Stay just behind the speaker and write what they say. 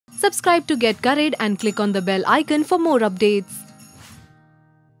Subscribe to Get Curried and click on the bell icon for more updates.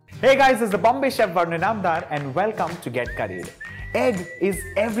 Hey guys, this is the Bombay Chef Varun Inamdar and welcome to Get Curried. Egg is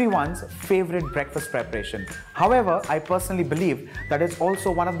everyone's favorite breakfast preparation. However, I personally believe that it's also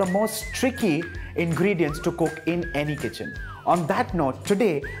one of the most tricky ingredients to cook in any kitchen. On that note,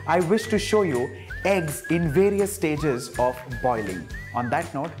 today I wish to show you eggs in various stages of boiling. On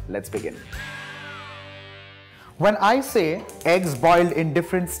that note, let's begin. When I say eggs boiled in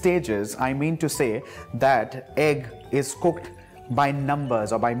different stages, I mean to say that egg is cooked by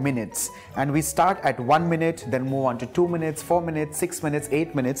numbers or by minutes, and we start at 1 minute, then move on to 2 minutes, 4 minutes, 6 minutes,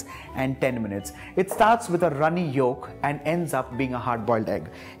 8 minutes and 10 minutes. It starts with a runny yolk and ends up being a hard-boiled egg.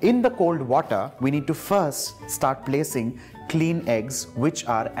 In the cold water, we need to first start placing clean eggs which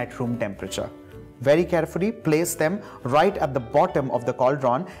are at room temperature. Very carefully place them right at the bottom of the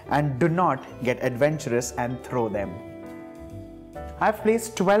cauldron and do not get adventurous and throw them. I've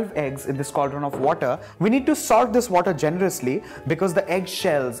placed 12 eggs in this cauldron of water. We need to salt this water generously because the egg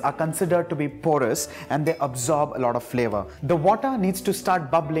shells are considered to be porous and they absorb a lot of flavor. The water needs to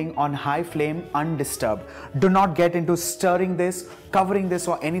start bubbling on high flame undisturbed. Do not get into stirring this, covering this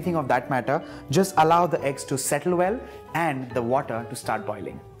or anything of that matter. Just allow the eggs to settle well and the water to start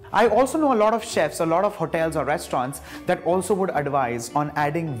boiling. I also know a lot of chefs, a lot of hotels or restaurants that also would advise on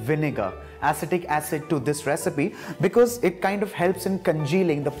adding vinegar, acetic acid to this recipe because it kind of helps in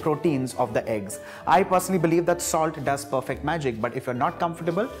congealing the proteins of the eggs. I personally believe that salt does perfect magic, but if you're not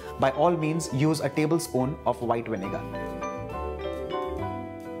comfortable, by all means use a tablespoon of white vinegar.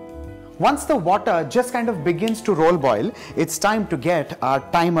 Once the water just kind of begins to roll boil, it's time to get our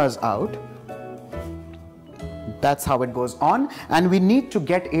timers out. That's how it goes on, and we need to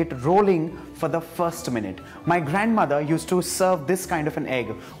get it rolling for the first minute. My grandmother used to serve this kind of an egg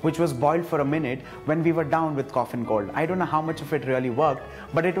which was boiled for a minute when we were down with cough and cold. I don't know how much of it really worked,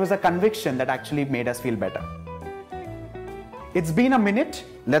 but it was a conviction that actually made us feel better. It's been a minute.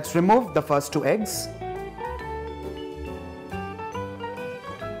 Let's remove the first 2 eggs.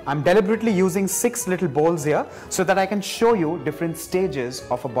 I'm deliberately using 6 little bowls here so that I can show you different stages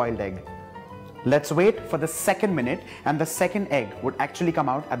of a boiled egg. Let's wait for the 2nd minute, and the 2nd egg would actually come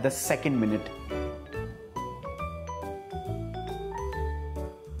out at the 2nd minute.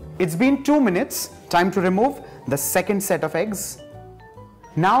 It's been 2 minutes, time to remove the 2nd set of eggs.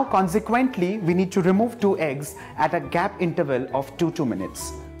 Now consequently, we need to remove 2 eggs at a gap interval of 2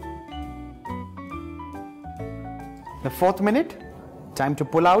 minutes. The 4th minute, time to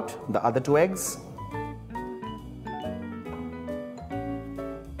pull out the other 2 eggs.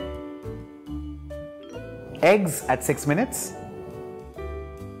 Eggs at 6 minutes.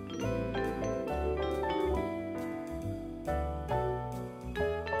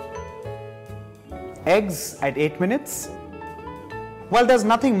 Eggs at 8 minutes. Well, there's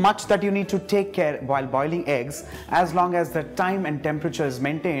nothing much that you need to take care while boiling eggs. As long as the time and temperature is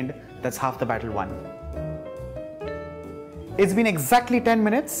maintained, that's half the battle won. It's been exactly 10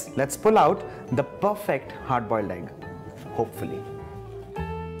 minutes. Let's pull out the perfect hard-boiled egg, hopefully.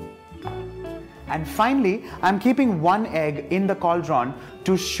 And finally, I'm keeping 1 egg in the cauldron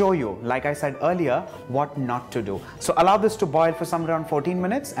to show you, like I said earlier, what not to do. So allow this to boil for somewhere around 14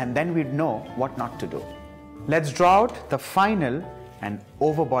 minutes and then we'd know what not to do. Let's draw out the final and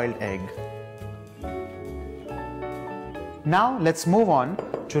overboiled egg. Now let's move on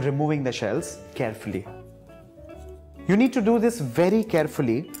to removing the shells carefully. You need to do this very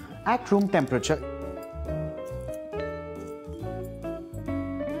carefully at room temperature.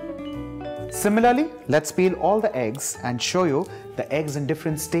 Similarly, let's peel all the eggs and show you the eggs in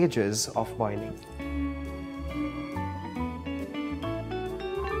different stages of boiling.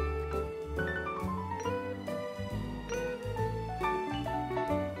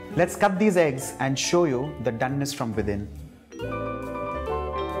 Let's cut these eggs and show you the doneness from within.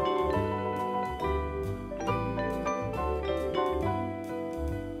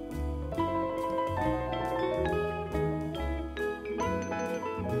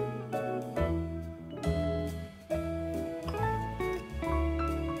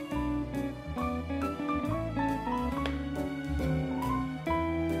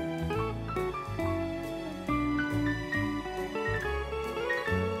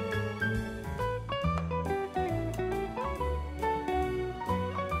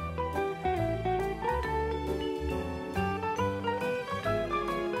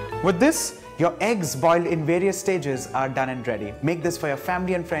 With this, your eggs boiled in various stages are done and ready. Make this for your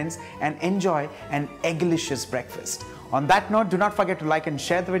family and friends and enjoy an egglicious breakfast. On that note, do not forget to like and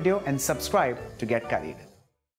share the video and subscribe to Get Curried.